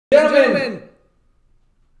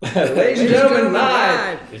Ladies and gentlemen,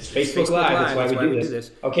 live. It's Facebook Live. That's why we do this.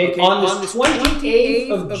 Okay, on the 28th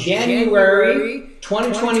of January,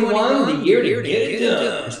 2021, the year to get it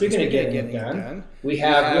done. Speaking of getting it done, we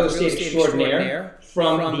have real estate extraordinaire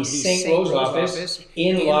from the St. Rose office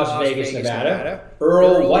in Las Vegas, Nevada,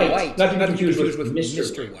 Earl White. Not to be confused with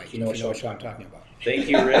Mr. White. You know what I'm talking about. Thank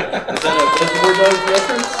you, Rick. Is that a Berube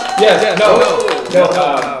reference? Yes. No.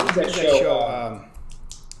 Who's that show?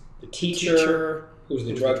 The Teacher. Who's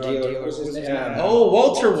the drug dealer? What was his name? Oh,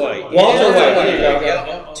 Walter White. Walter White. There you go.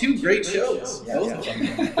 Yeah. Two great shows. Both of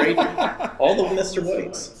them. Great. All the Mr.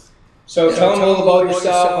 Whites. So tell them all about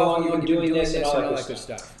yourself, how long you've been doing this, and all that good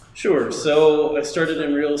stuff. Sure. So I started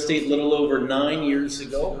in real estate a little over 9 years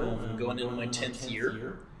ago. I'm going into my 10th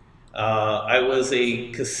year. I was a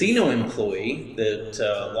casino employee that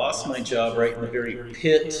lost my job right in the very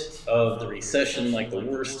pit of the recession, like the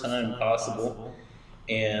worst time possible.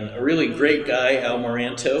 And a really great guy, Al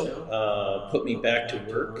Moranto, put me back to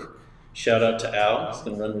work. Shout out to Al, he's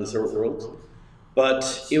going to run Resort World.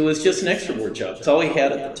 But it was just an extra board job. It's all he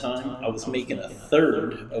had at the time. I was making a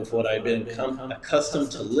third of what I'd been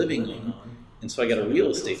accustomed to living on. And so I got a real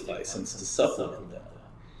estate license to supplement that.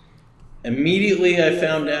 Immediately I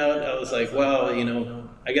found out, I was like, wow, you know,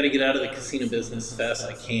 I got to get out of the casino business as fast as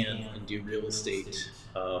I can and do real estate.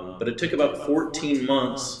 But it took about 14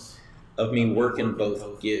 months of me working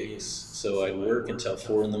both gigs. So I'd work until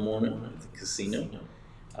 4 in the morning at the casino,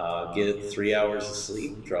 get 3 hours of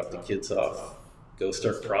sleep, drop the kids off, go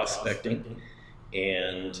start prospecting,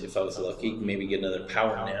 and if I was lucky, maybe get another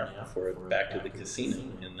power nap before I back to the casino.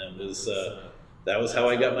 And that was how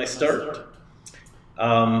I got my start.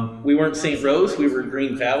 We weren't St. Rose, we were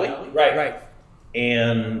Green Valley. Right.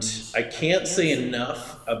 And I can't say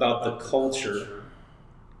enough about the culture.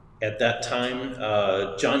 At that time,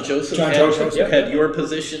 John Joseph had your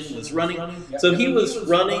position, was running. So he was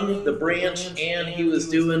running the branch and he was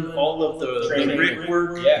doing all of the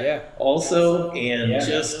brickwork also. And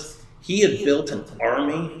he had built an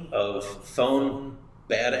army of phone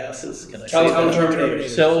badasses. Can I say telephone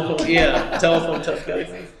terminators. Telephone tough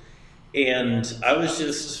guys. And I was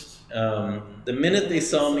just, the minute they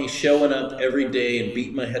saw me showing up every day and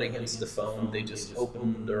beating my head against the phone, they just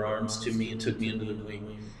opened their arms to me and took me into the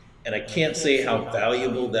wing. And I can't say how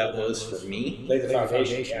valuable that was for me. Lay the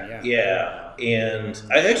foundation. Yeah. And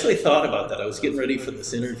I actually thought about that. I was getting ready for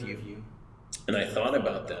this interview. And I thought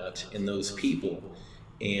about that in those people.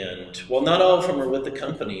 And, well, not all of them are with the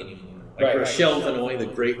company anymore. Like Rochelle Vinoy, the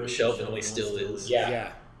great Rochelle Vinoy still is.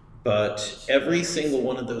 Yeah. But every single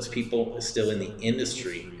one of those people is still in the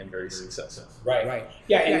industry and very successful. Right.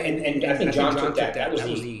 Yeah, and I think John took that. That was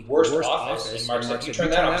the worst office. And Mark said, you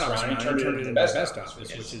turned that office around and turned it into the best office,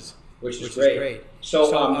 which is great.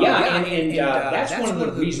 So, that's one of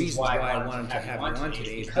the reasons why I wanted to have you on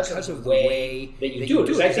today, because of the way that you do it.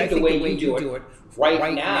 Because I think the way you do it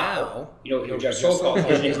right now, your so-called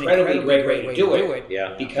is an incredibly great way to do it.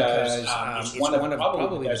 Yeah. Because it's one of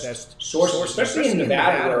probably the best sources, especially in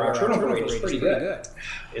Nevada, where our turnover rate is pretty good.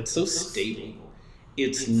 It's so stable.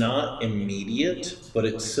 It's not immediate, but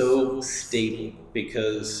it's so stable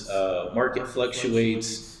because market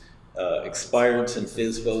fluctuates, expireds and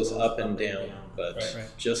FSBOs up and down,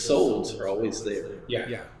 but just solds are always there.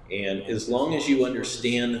 Yeah. And as long as you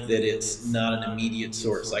understand that it's not an immediate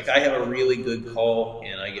source, like I have a really good call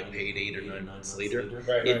and I get paid 8 or 9 months later.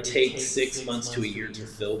 It takes 6 months to a year to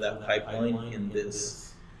fill that pipeline in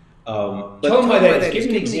this. Tell them why that is. Give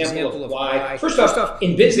me an example of why. First off,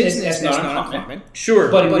 in business, that's not uncommon.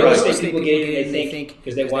 Sure. But in real estate, people get in, they think,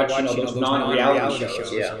 because they watch those non-reality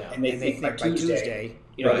shows, and they think by Tuesday,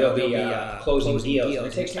 they'll be closing deals, and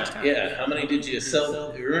it takes time. Yeah, how many did you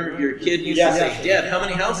sell? Remember your kid used to say, Dad, how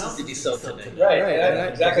many houses did you sell today? Right,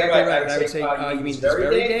 exactly right. I would say, you mean this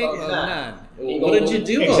very day? None. What did you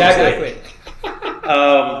do? Exactly.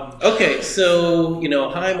 Okay, so,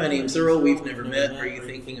 hi, my name's Earl. We've never met. Are you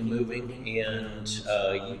thinking of moving? And,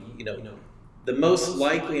 the most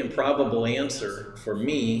likely and probable answer for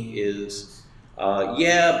me is,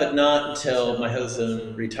 yeah, but not until my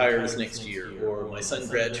husband retires next year, or my son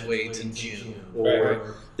graduates in June,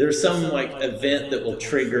 or there's some event that will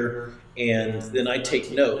trigger, and then I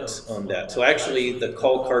take notes on that. So actually, the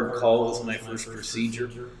call card call is my first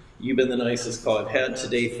procedure. You've been the nicest call I've had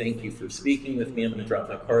today. Thank you for speaking with me. I'm going to drop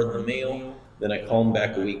my card in the mail. Then I call them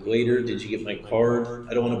back a week later. Did you get my card?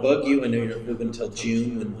 I don't want to bug you. I know you're not moving until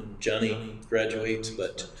June when Johnny graduates,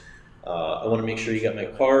 but I want to make sure you got my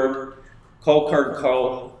card. Call card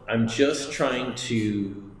call. I'm just trying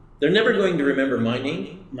to, they're never going to remember my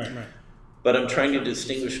name, but I'm trying to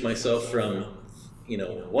distinguish myself from,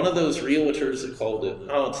 one of those realtors that called it,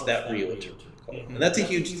 oh, it's that realtor. cycle. And that's a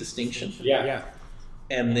huge distinction. Yeah.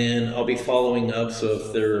 And then I'll be following up. So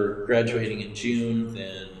if they're graduating in June,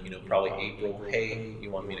 then probably April. Hey, you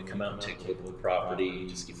want me to come out and take a look at the property?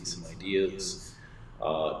 Just give you some ideas.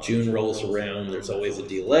 June rolls around. There's always a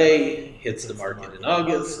delay. Hits the market in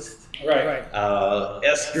August. Right.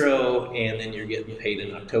 Escrow, and then you're getting paid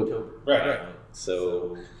in October. Right.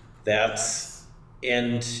 So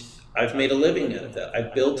and I've made a living out of that.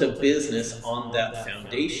 I've built a business on that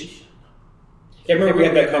foundation. I remember we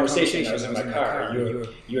had that conversation. I was in my car.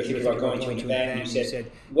 You were thinking about going to an event, and you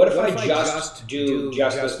said, "What if I just do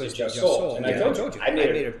just listed, just sold?" And I told you, I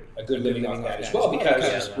made a good living off that as well,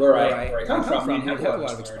 because where I come from, we have a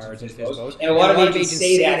lot of expireds and FSBOs, and a lot of agents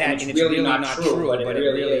say that, and it's really not true, but it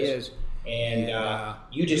really is. And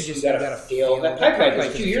you got to feel that pipeline. Because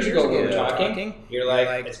a few years ago we were talking, you're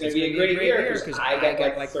like, it's going to be a great year because I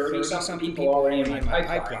got like 30-something people already in my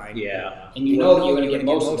pipeline. Yeah. And you're going to get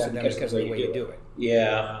most of them because of the way you do it.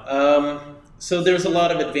 Yeah. So there's a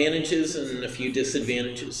lot of advantages and a few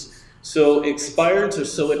disadvantages. So expireds are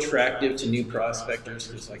so attractive to new prospectors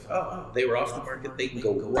because they were off the market. They can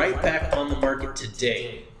go right back on the market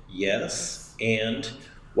today. Yes. And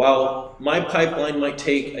while my pipeline might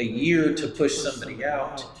take a year to push somebody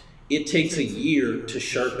out, it takes a year to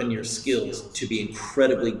sharpen your skills to be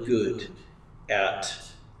incredibly good at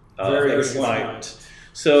expireds.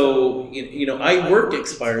 So, I worked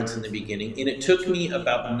expireds in the beginning, and it took me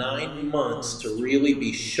about 9 months to really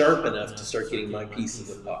be sharp enough to start getting my piece of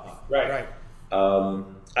the pie. Right.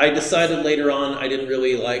 I decided later on I didn't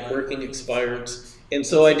really like working expireds, and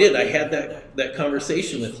so I did. I had that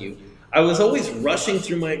conversation with you. I was always rushing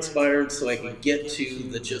through my expireds so I could get to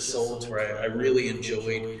the just solds where I really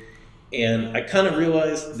enjoyed. And I kind of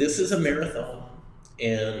realized this is a marathon.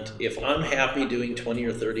 And if I'm happy doing 20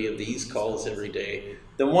 or 30 of these calls every day,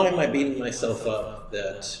 then why am I beating myself up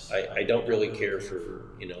that I don't really care for,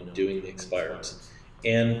 doing the expireds?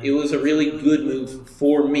 And it was a really good move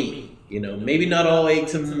for me. Maybe not all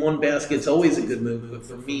eggs in one basket is always a good move, but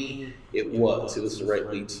for me, it was. It was the right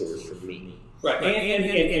lead source for me. Right, and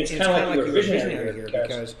it's kind of like you're visionary here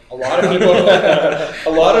because a lot of people,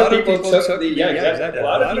 took the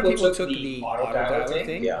auto dialer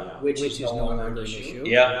thing, which is no longer an issue.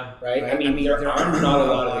 Yeah, right. I mean, there are not a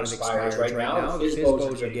lot of expireds right now. The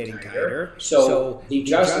FSBOs are getting tighter. So the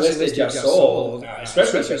just listed, just sold,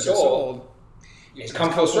 especially just sold, it's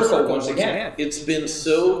come full circle once again. It's been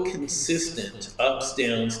so consistent, ups,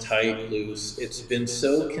 downs, tight, loose. It's been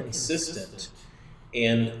so consistent.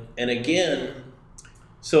 And again,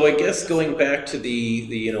 so I guess going back to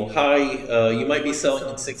the high, you might be selling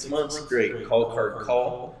in 6 months. Great,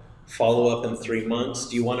 call, follow up in 3 months.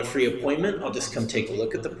 Do you want a free appointment? I'll just come take a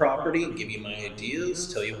look at the property, give you my ideas,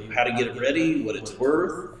 tell you how to get it ready, what it's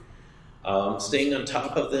worth, staying on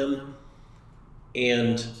top of them.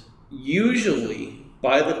 And usually,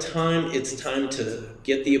 by the time it's time to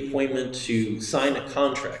get the appointment to sign a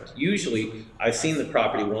contract, usually I've seen the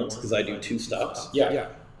property once because I do 2 stops. Yeah.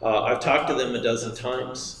 I've talked to them a dozen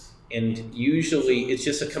times, and usually it's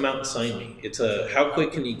just a come out and sign me. It's a how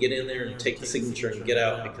quick can you get in there and take the signature and get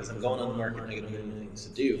out because I'm going on the market and I got a million things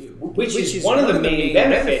to do. Which is one of the main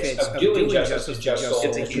benefits of doing just sold.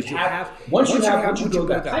 Once you build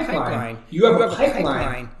that pipeline, you have a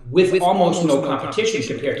pipeline with almost no competition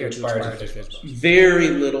compared to expireds and FSBOs. Very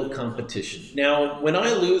little competition. Now, when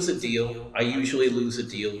I lose a deal, I usually lose a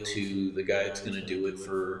deal to the guy that's going to do it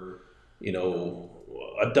for,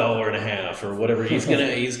 $1.50 or whatever. He's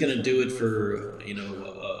gonna do it for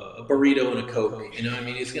a burrito and a Coke.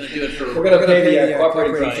 He's gonna do it for. We're gonna pay the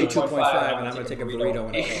cooperating fee 2.5, and I'm gonna take a burrito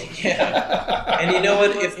and a Coke. Yeah, and you know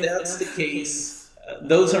what? If that's the case,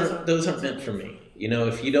 those aren't meant for me.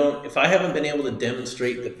 If I haven't been able to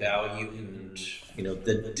demonstrate the value and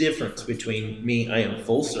the difference between me, I am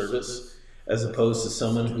full service, as opposed to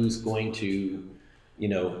someone who's going to,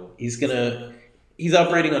 he's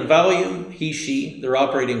operating on volume, they're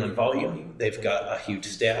operating on volume. They've got a huge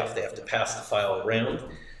staff. They have to pass the file around.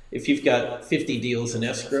 If you've got 50 deals in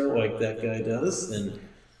escrow like that guy does, then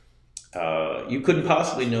you couldn't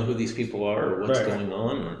possibly know who these people are or what's going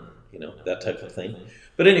on or, that type of thing.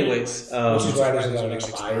 But anyways. Which is why there's a lot of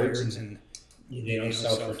expireds and they don't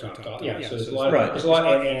sell for top. Yeah, so there's a lot,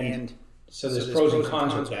 and so there's pros and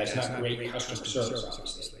cons with that. It's not great customer service,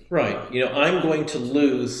 obviously. Right. I'm going to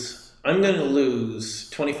lose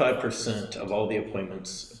 25% of all the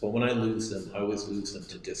appointments, but when I lose them, I always lose them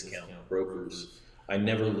to discount brokers. I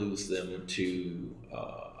never lose them to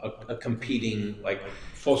a competing,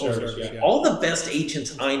 full service. Yeah. All the best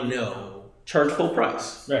agents I know charge full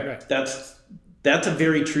price. Right. That's a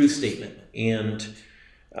very true statement. And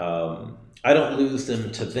I don't lose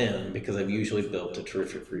them to them because I've usually built a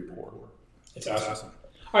terrific rapport. It's awesome.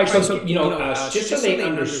 All right, so you know, just so they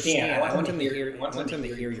understand, I want them to hear your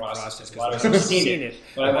process. A lot of us have seen it,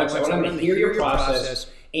 but I want them to hear your process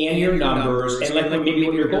and your numbers, and like maybe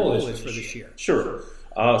what your goal is for this year. Sure.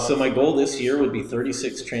 So my goal this year would be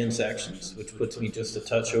 36 transactions, which puts me just a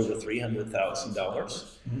touch over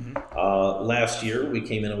 $300,000. Last year, we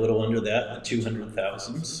came in a little under that, the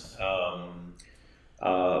 200,000s.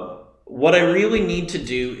 What I really need to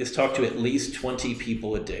do is talk to at least 20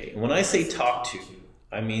 people a day. And when I say talk to,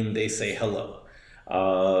 I mean they say hello.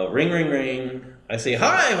 Ring, ring, ring. I say,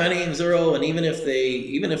 hi, my name's Earl. And even if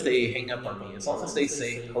they hang up on me, as long as they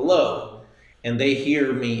say hello, and they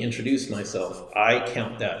hear me introduce myself, I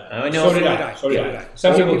count that. I know. So did I.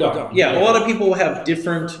 Some people don't. Yeah, a lot of people have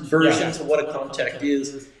different versions of what a contact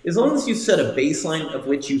is. As long as you set a baseline of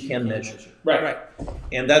which you can measure. Right.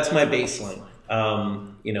 And that's my baseline.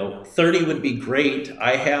 30 would be great.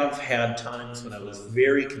 I have had times when I was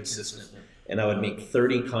very consistent, and I would make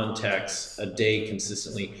 30 contacts a day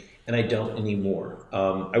consistently, and I don't anymore.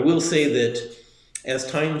 I will say that as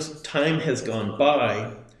time has gone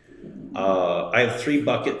by, I have 3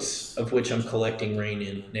 buckets of which I'm collecting rain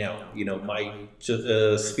in now. My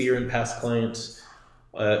sphere and past clients,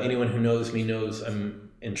 anyone who knows me knows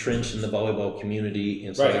I'm entrenched in the volleyball community,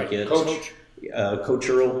 and so I get Coach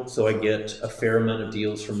Earl, so I get a fair amount of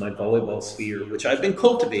deals from my volleyball sphere, which I've been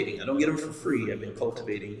cultivating. I don't get them for free. I've been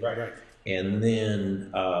cultivating. Right. And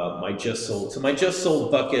then my just sold. So my just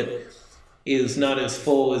sold bucket is not as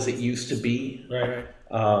full as it used to be. Right.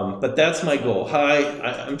 But that's my goal.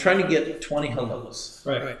 I'm trying to get 20 hellos.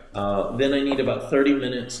 Right. Then I need about 30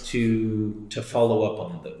 minutes to follow up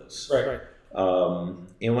on those. Right.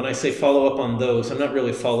 And when I say follow up on those, I'm not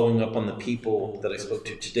really following up on the people that I spoke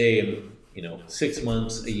to today. I'm 6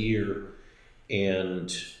 months, a year,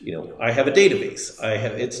 and I have a database.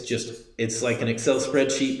 It's like an Excel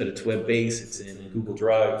spreadsheet, but it's web based. It's in Google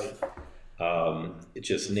Drive. It's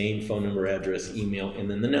just name, phone number, address, email, and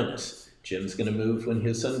then the notes. Jim's going to move when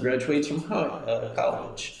his son graduates from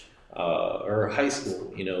college or high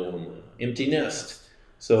school. Empty nest.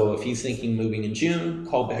 So if he's thinking moving in June,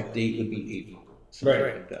 callback date would be April. Something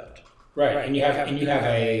like that. Right, and you have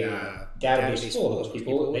a database full of those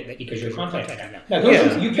people because you're contacting them. Now,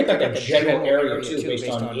 you pick like a general area too, based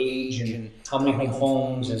on age and how many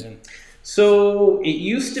homes and. So it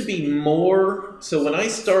used to be more. So when I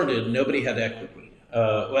started, nobody had equity.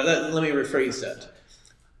 Let me rephrase that.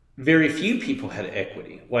 Very few people had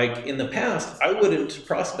equity. Like in the past, I wouldn't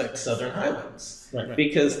prospect Southern Highlands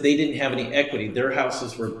because they didn't have any equity. Their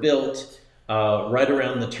houses were built right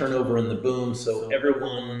around the turnover and the boom, so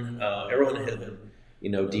everyone had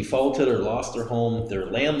defaulted or lost their home. Their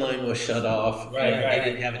landline was shut off. And they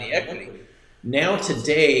didn't have any equity. Now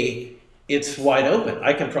today, it's wide open.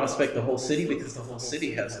 I can prospect the whole city because the whole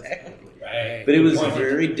city has equity. Right. But it was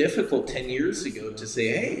very difficult 10 years ago to say,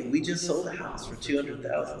 hey, we just sold a house for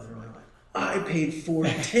 $200,000. I paid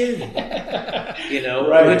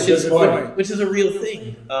 $410. Which is a real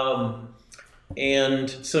thing. And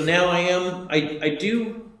so now I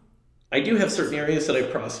do have certain areas that I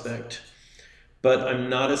prospect, but I'm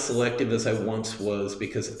not as selective as I once was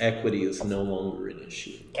because equity is no longer an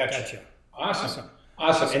issue. Gotcha. Awesome.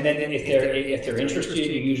 And then if they're interested,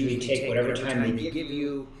 you usually take whatever time they give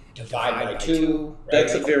you, divide by 2. Right?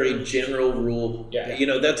 That's a very general rule.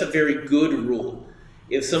 Yeah. That's a very good rule.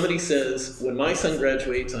 If somebody says, when my son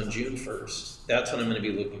graduates on June 1st, that's when I'm going to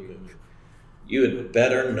be looking to move. You had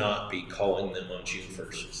better not be calling them on June 1st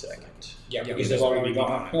or 2nd. Yeah, because they've already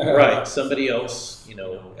gone. Right. Somebody else,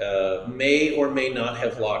 may or may not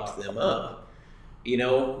have locked them up.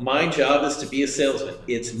 My job is to be a salesman.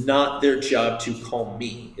 It's not their job to call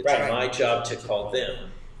me. It's my job to call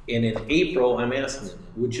them. And in April, I'm asking them,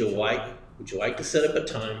 would you like to set up a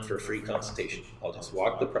time for a free consultation? I'll just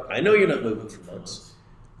walk I know you're not moving for months.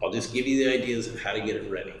 I'll just give you the ideas of how to get it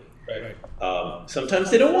ready. Right. Sometimes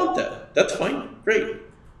they don't want that. That's fine. Great.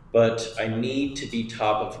 But I need to be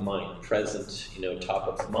top of mind, present, top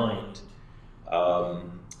of mind.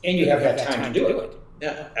 And you have that time to do it.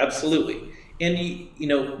 Yeah, absolutely. And,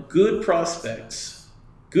 good prospects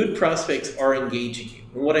are engaging you.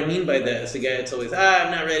 And what I mean by that is the guy that's always,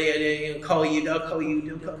 I'm not ready, I'll call you, don't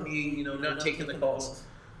call me, not taking the calls.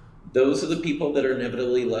 Those are the people that are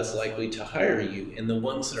inevitably less likely to hire you. And the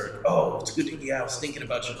ones that are, it's good I was thinking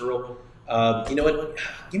about you, Earl. You know what?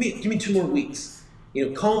 Give me 2 more weeks.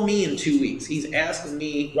 Call me in 2 weeks. He's asking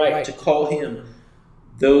me to call him.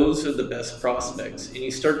 Those are the best prospects. And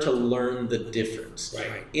you start to learn the difference.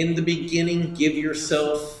 Right. In the beginning, give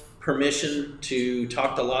yourself permission to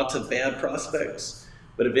talk to lots of bad prospects.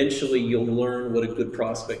 but eventually you'll learn what a good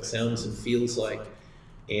prospect sounds and feels like.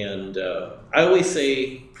 And I always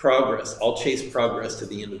say progress. I'll chase progress to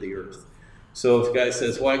the end of the earth. So if a guy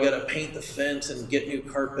says, well, I got to paint the fence and get new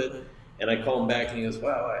carpet, and I call him back and he goes,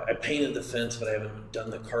 wow, I painted the fence, but I haven't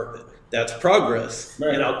done the carpet. That's progress,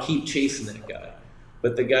 right. And I'll keep chasing that guy.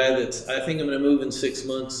 But the guy that's, I think I'm going to move in 6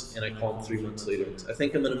 months, and I call him 3 months later. I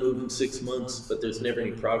think I'm going to move in 6 months, but there's never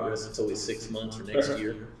any progress. It's always 6 months or next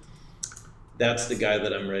year. That's the guy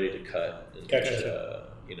that I'm ready to cut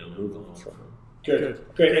and move on from. Good.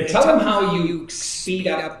 And tell them how you speed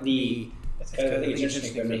up the. I think it's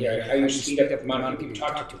interesting to hear how you speed up the amount of people you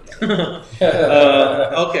talk to.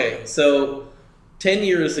 Okay, so 10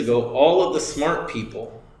 years ago, all of the smart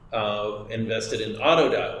people invested in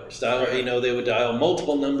auto dialers. They would dial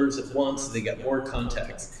multiple numbers at once. They got more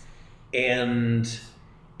contacts. And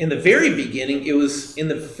in the very beginning, it was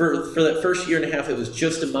for that first year and a half, it was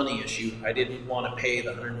just a money issue. I didn't want to pay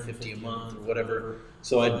the $150 a month or whatever.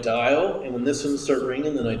 So I'd dial, and when this one started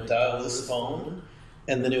ringing, then I'd dial this phone.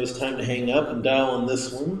 And then it was time to hang up and dial on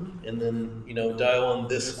this one, and then, dial on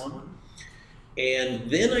this one. And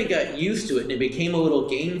then I got used to it, and it became a little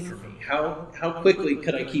game for me. How quickly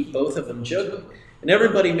could I keep both of them juggling? And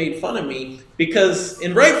everybody made fun of me because,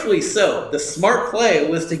 and rightfully so, the smart play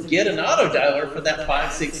was to get an auto dialer for that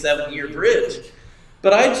 5, 6, 7 year bridge.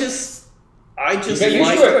 But I just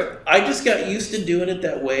got used to doing it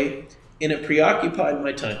that way, and it preoccupied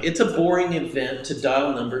my time. It's a boring event to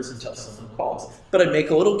dial numbers until someone calls, but I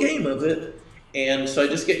make a little game of it. And so I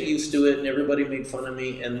just get used to it, and everybody made fun of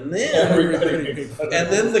me. And then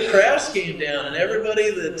the crash came down, and everyone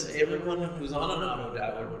who's on an auto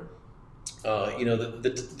dialer,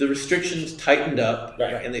 the restrictions tightened up,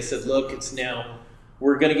 right. And they said, look, it's now,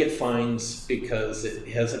 we're going to get fines because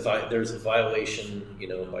there's a violation,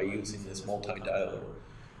 by using this multi-dialer.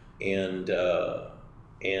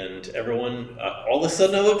 And everyone, all of a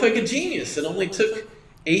sudden I looked like a genius. It only took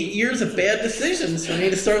 8 years of bad decisions for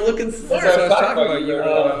me to start looking smart. That's what I was talking about.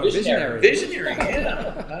 You're visionary. Visionary,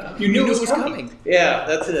 yeah. You knew it was coming. Yeah,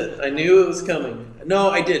 that's it. I knew it was coming.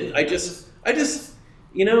 No, I didn't. I just,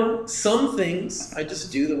 some things I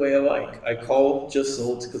just do the way I like. I call just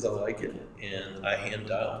solds because I like it, and I hand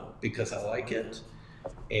dial because I like it.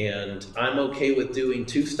 And I'm okay with doing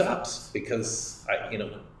 2 stops because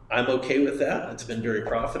I'm okay with that. It's been very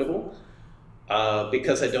profitable.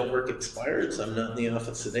 Because I don't work expireds, I'm not in the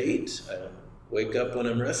office at 8. I wake up when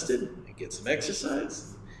I'm rested, I get some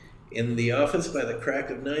exercise, in the office by the crack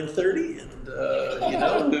of 9:30, and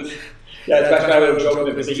Yeah, that's why I would joke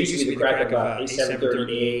because it used to be the crack of 7:30,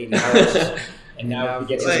 8 and now it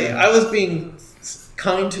gets. I was being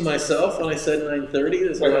kind to myself when I said 9:30.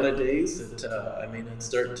 There's a lot of days that I may not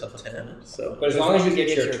start until 10. So, but as long as you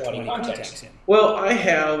get your 20 contacts in. Well, I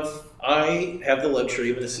have the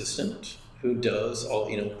luxury of an assistant who does all,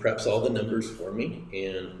 preps all the numbers for me,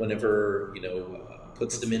 and whenever,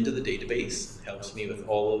 puts them into the database, helps me with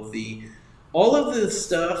all of the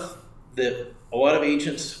stuff that a lot of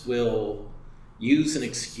agents will use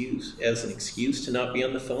as an excuse to not be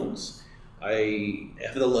on the phones. I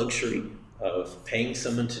have the luxury of paying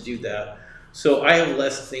someone to do that, so I have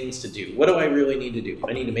less things to do. What do I really need to do?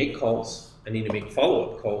 I need to make calls. I need to make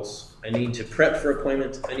follow-up calls. I need to prep for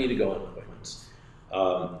appointments. I need to go on appointments.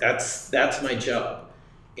 That's my job,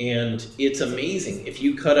 and it's amazing if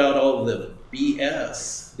you cut out all the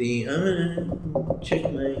BS, check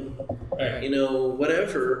my,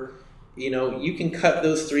 whatever, you can cut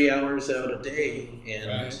those 3 hours out a day,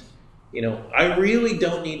 and I really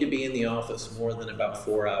don't need to be in the office more than about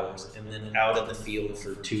 4 hours, and then out in the field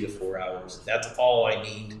for 2 to 4 hours. That's all I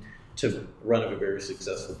need to run a very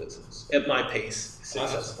successful business at my pace.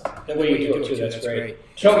 Successful. The way you do it too, that's great.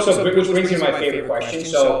 So which brings me to my favorite question.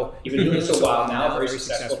 So you've been doing this a while now, very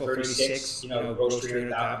successful, 36, gross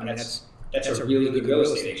 300,000. I mean, that's a really good real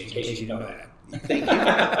estate agent, in case you know that. Thank you.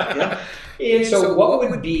 Yeah. And so what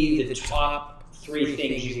would be the top 3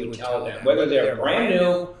 things you would tell them, whether they're brand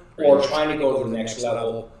new or trying to go to the next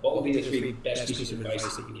level? What would be the 3 best pieces of advice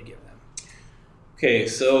that you would give them? Okay,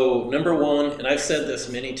 so number 1, and I've said this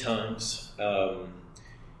many times,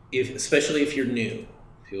 especially if you're new,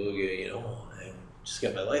 people go, I just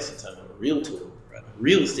got my license, I'm a realtor, I'm a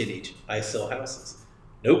real estate agent, I sell houses.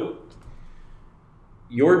 Nope.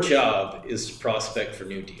 Your job is to prospect for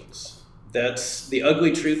new deals. That's the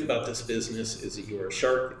ugly truth about this business, is that you are a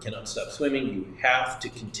shark that cannot stop swimming. You have to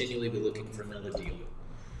continually be looking for another deal.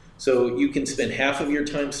 So you can spend half of your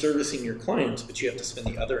time servicing your clients, but you have to spend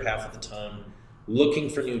the other half of the time looking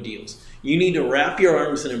for new deals. You need to wrap your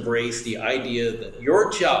arms and embrace the idea that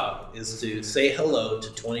your job is to say hello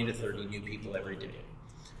to 20 to 30 new people every day.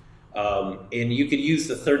 And you could use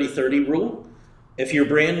the 30-30 rule. If you're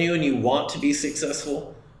brand new and you want to be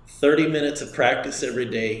successful, 30 minutes of practice every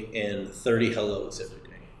day and 30 hellos every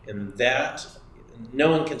day. And that,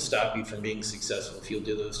 no one can stop you from being successful if you'll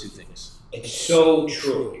do those two things. It's so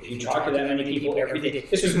true. If you talk to that many people every day,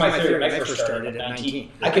 this was my theory when I first started at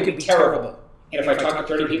 19. I could be terrible. And if I talk to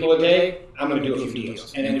 30 people a day, I'm going to do a few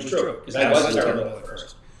deals. And it was true, because I was terrible at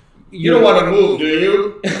first. You don't want to move, do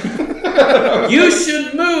you? You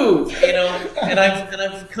should move, you know. And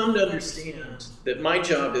I've come to understand that my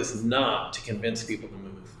job is not to convince people to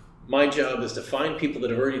move. My job is to find people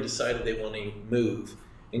that have already decided they want to move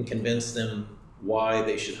and convince them why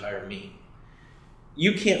they should hire me.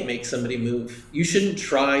 You can't make somebody move. You shouldn't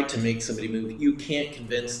try to make somebody move. You can't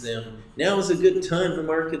convince them, now is a good time, the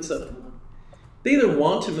market's up. They either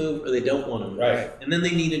want to move or they don't want to move. Right. And then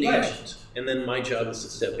they need an agent. And then my job is to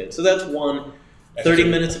step in. So that's one, 30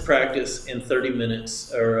 minutes of practice and 30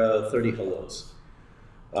 minutes, or 30 hellos.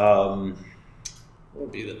 What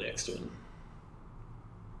would be the next one?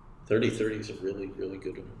 30-30 is a really, really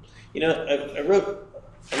good one. You know,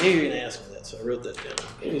 I knew you were going to ask me that, so I wrote that down.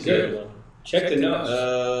 It was good one. Check the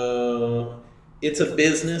notes. It's a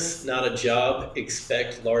business, not a job.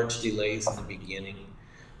 Expect large delays in the beginning.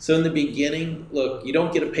 So in the beginning, look, you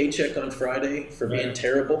don't get a paycheck on Friday for being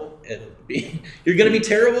terrible. You're going to be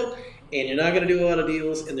terrible, and you're not going to do a lot of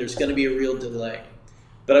deals, and there's going to be a real delay.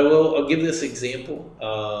 But I'll give this example.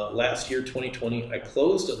 Last year, 2020, I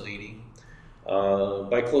closed a lady.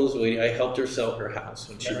 By closed a lady, I helped her sell her house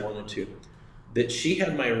when she wanted to. That she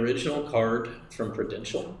had my original card from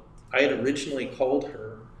Prudential. I had originally called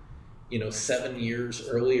her, 7 years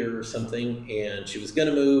earlier or something, and she was going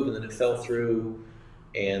to move, and then it fell through.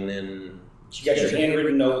 And then she got your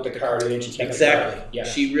handwritten note with the card, and then she kept exactly. The card. Yeah.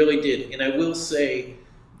 She really did. And I will say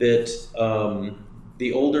that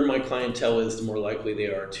the older my clientele is, the more likely they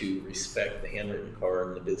are to respect the handwritten card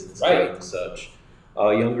and the business card and such.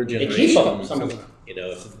 Younger generation, they keep them, some of them.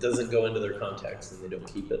 If it doesn't go into their contacts, then they don't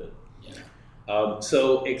keep it. Yeah.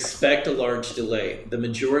 So expect a large delay. The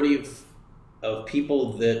majority of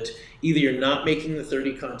people that either you're not making the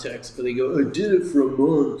 30 contacts, or they go, I did it for a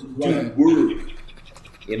month, it didn't work.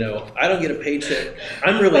 I don't get a paycheck.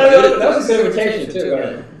 I'm really good at this. That was a invitation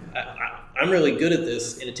too. I'm really good at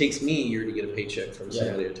this, and it takes me a year to get a paycheck from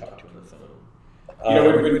somebody I talk to on the phone.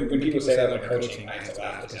 When people say that in coaching, I have to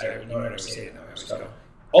laugh because I don't understand it now. I was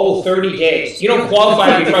going, 30 days. You don't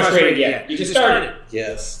qualify to be frustrated yet. You just started.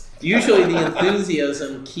 Yes. Usually the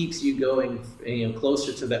enthusiasm keeps you going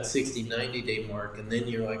closer to that 60, 90-day mark, and then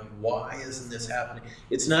you're like, why isn't this happening?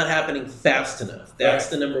 It's not happening fast enough. That's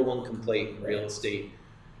the number one complaint in real estate.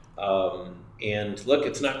 And look,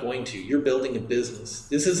 it's not going to. You're building a business.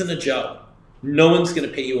 This isn't a job. No one's going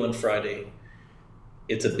to pay you on Friday.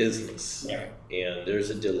 It's a business. Yeah. And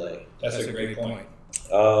there's a delay. That's a great point.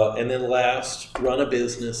 And then last, run a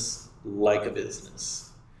business like a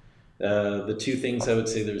business. The two things I would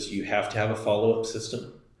say you have to have a follow-up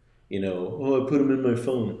system. I put them in my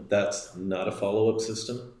phone. That's not a follow-up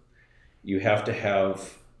system. You have to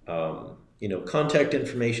have, contact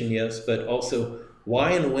information, yes, but also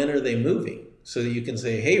why and when are they moving? So that you can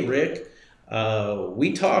say, hey, Rick,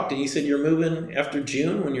 we talked and you said you're moving after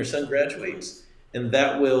June when your son graduates. And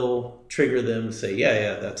that will trigger them to say,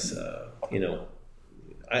 yeah, that's,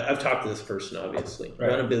 I've talked to this person, obviously.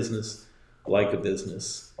 Run a business like a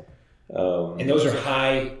business. And those are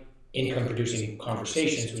high income producing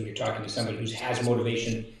conversations when you're talking to somebody who has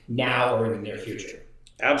motivation now or in the near future.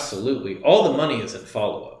 Absolutely. All the money is in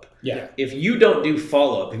follow-up. Yeah. If you don't do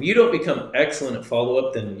follow-up, if you don't become excellent at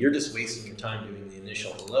follow-up, then you're just wasting your time doing the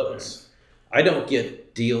initial hellos. I don't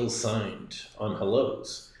get deals signed on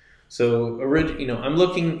hellos. So, I'm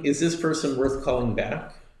looking, is this person worth calling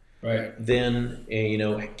back? Right. Then,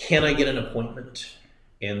 can I get an appointment?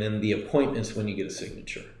 And then the appointment's when you get a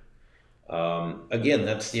signature. Again,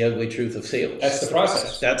 that's the ugly truth of sales. That's the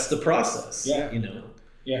process. That's the process. Yeah.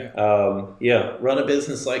 Yeah. Run a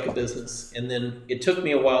business like a business. And then it took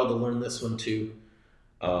me a while to learn this one too.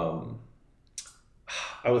 I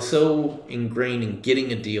was so ingrained in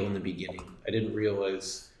getting a deal in the beginning. I didn't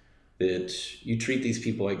realize that you treat these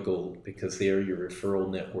people like gold because they are your referral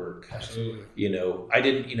network. Absolutely. I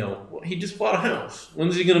didn't, well, he just bought a house.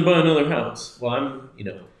 When's he going to buy another house? Well, I'm,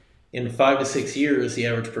 in 5 to 6 years, the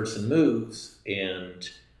average person moves, and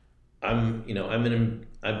I've been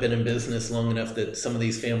in business long enough that some of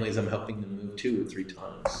these families I'm helping them move 2 or 3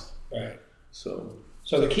 times. Right.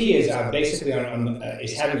 So the key is basically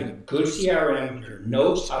is having a good CRM, your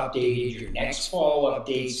notes updated, your next follow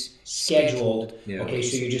updates scheduled. Yeah. Okay,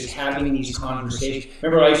 so you're just having these conversations.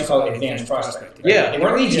 Remember, I used to call it advanced prospecting. Right? Yeah. They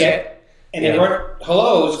weren't leads yet, and they weren't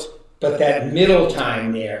hellos, But that middle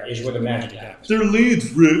time there is where the magic happens. They're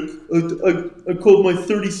leads, Rick. I called my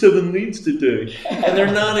 37 leads today. And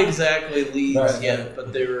they're not exactly leads yet,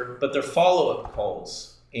 but they're follow-up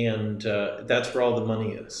calls. And that's where all the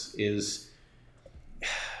money is.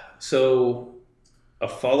 So a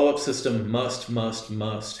follow-up system must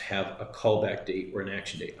have a callback date or an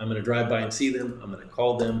action date. I'm going to drive by and see them. I'm going to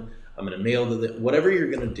call them. I'm going to mail to them. Whatever you're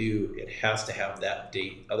going to do, it has to have that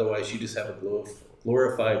date. Otherwise, you just have a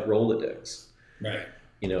glorified Rolodex. Right.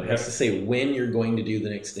 You know, it has to say when you're going to do the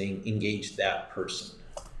next thing, engage that person.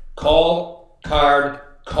 Call, card,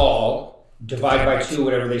 call, divide by 2,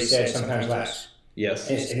 whatever they said, sometimes less. Yes.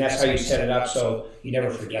 And that's how you set it up so you never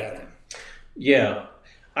forget them. Yeah.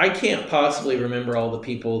 I can't possibly remember all the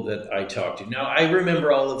people that I talk to. Now, I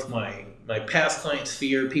remember all of my past clients'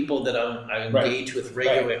 fear, people that I engage with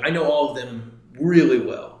regularly. Right. I know all of them really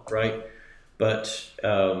well, right? But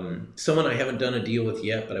someone I haven't done a deal with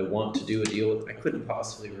yet, but I want to do a deal with, I couldn't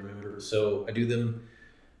possibly remember. So I do them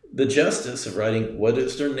the justice of writing what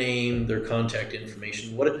is their name, their contact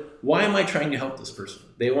information. Why am I trying to help this person?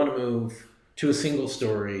 They want to move to a single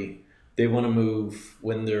story. They want to move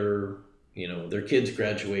when their kids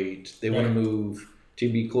graduate. They want to move to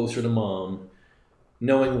be closer to mom.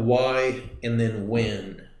 Knowing why and then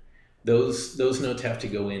when. Those notes have to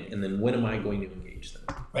go in, and then when am I going to engage them?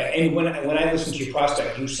 Right, and when I listen to your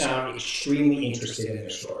prospect, you sound extremely interested in their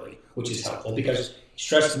story, which is helpful because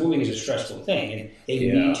moving is a stressful thing, and they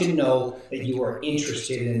need to know that you are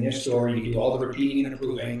interested in their story. You do all the repeating and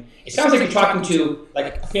approving. It sounds like you're talking to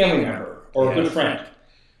like a family member or a good friend.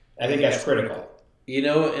 I think that's critical. You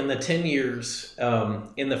know, in the 10 years,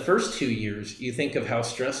 in the first 2 years, you think of how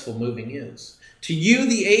stressful moving is. To you,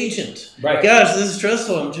 the agent, gosh, this is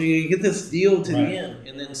stressful. I'm sure you get this deal to the end.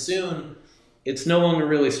 And then soon, it's no longer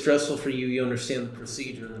really stressful for you. You understand the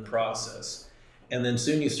procedure and the process. And then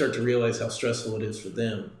soon you start to realize how stressful it is for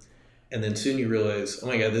them. And then soon you realize, oh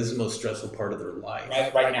my God, this is the most stressful part of their life.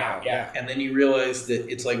 Right now, yeah. And then you realize that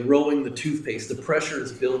it's like rolling the toothpaste. The pressure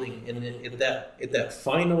is building. And at that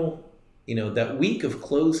final, that week of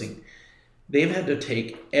closing, they've had to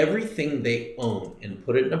take everything they own and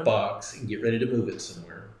put it in a box and get ready to move it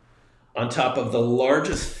somewhere. On top of the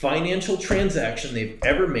largest financial transaction they've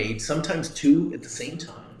ever made, sometimes 2 at the same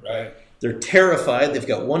time. Right. They're terrified. They've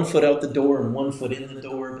got 1 foot out the door and 1 foot in the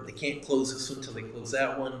door, but they can't close this one until they close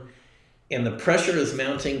that one. And the pressure is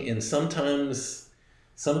mounting, and sometimes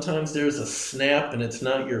there's a snap and it's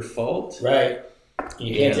not your fault. Right.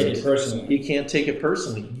 You can't take it personally. You can't take it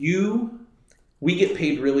personally. We get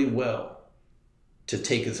paid really well to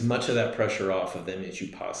take as much of that pressure off of them as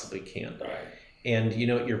you possibly can. Right. And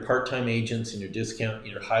your part-time agents and your discount,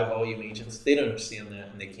 your high-volume agents, they don't understand that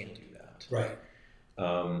and they can't do that. Right.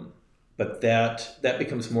 But that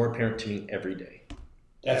becomes more apparent to me every day.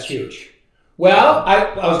 That's huge. Well,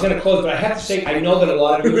 I was going to close, but I have to say, I know that a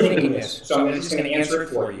lot of you are thinking this, so I'm just going to answer it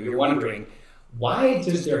for you. You're wondering, why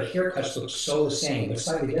does their haircuts look so the same, but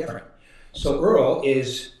slightly different? So Earl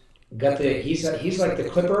he's like the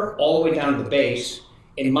clipper all the way down to the base,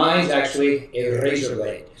 and mine's actually a razor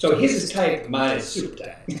blade. So his is tight, mine is super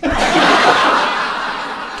tight.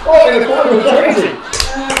 Oh, and the corner was crazy.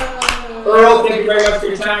 Earl, thank you very much for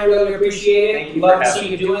your time. Really appreciate it. Love to see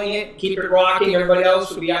you doing it. Keep it rocking. Everybody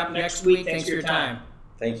else will be up next week. Thanks for your time.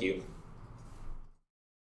 Thank you.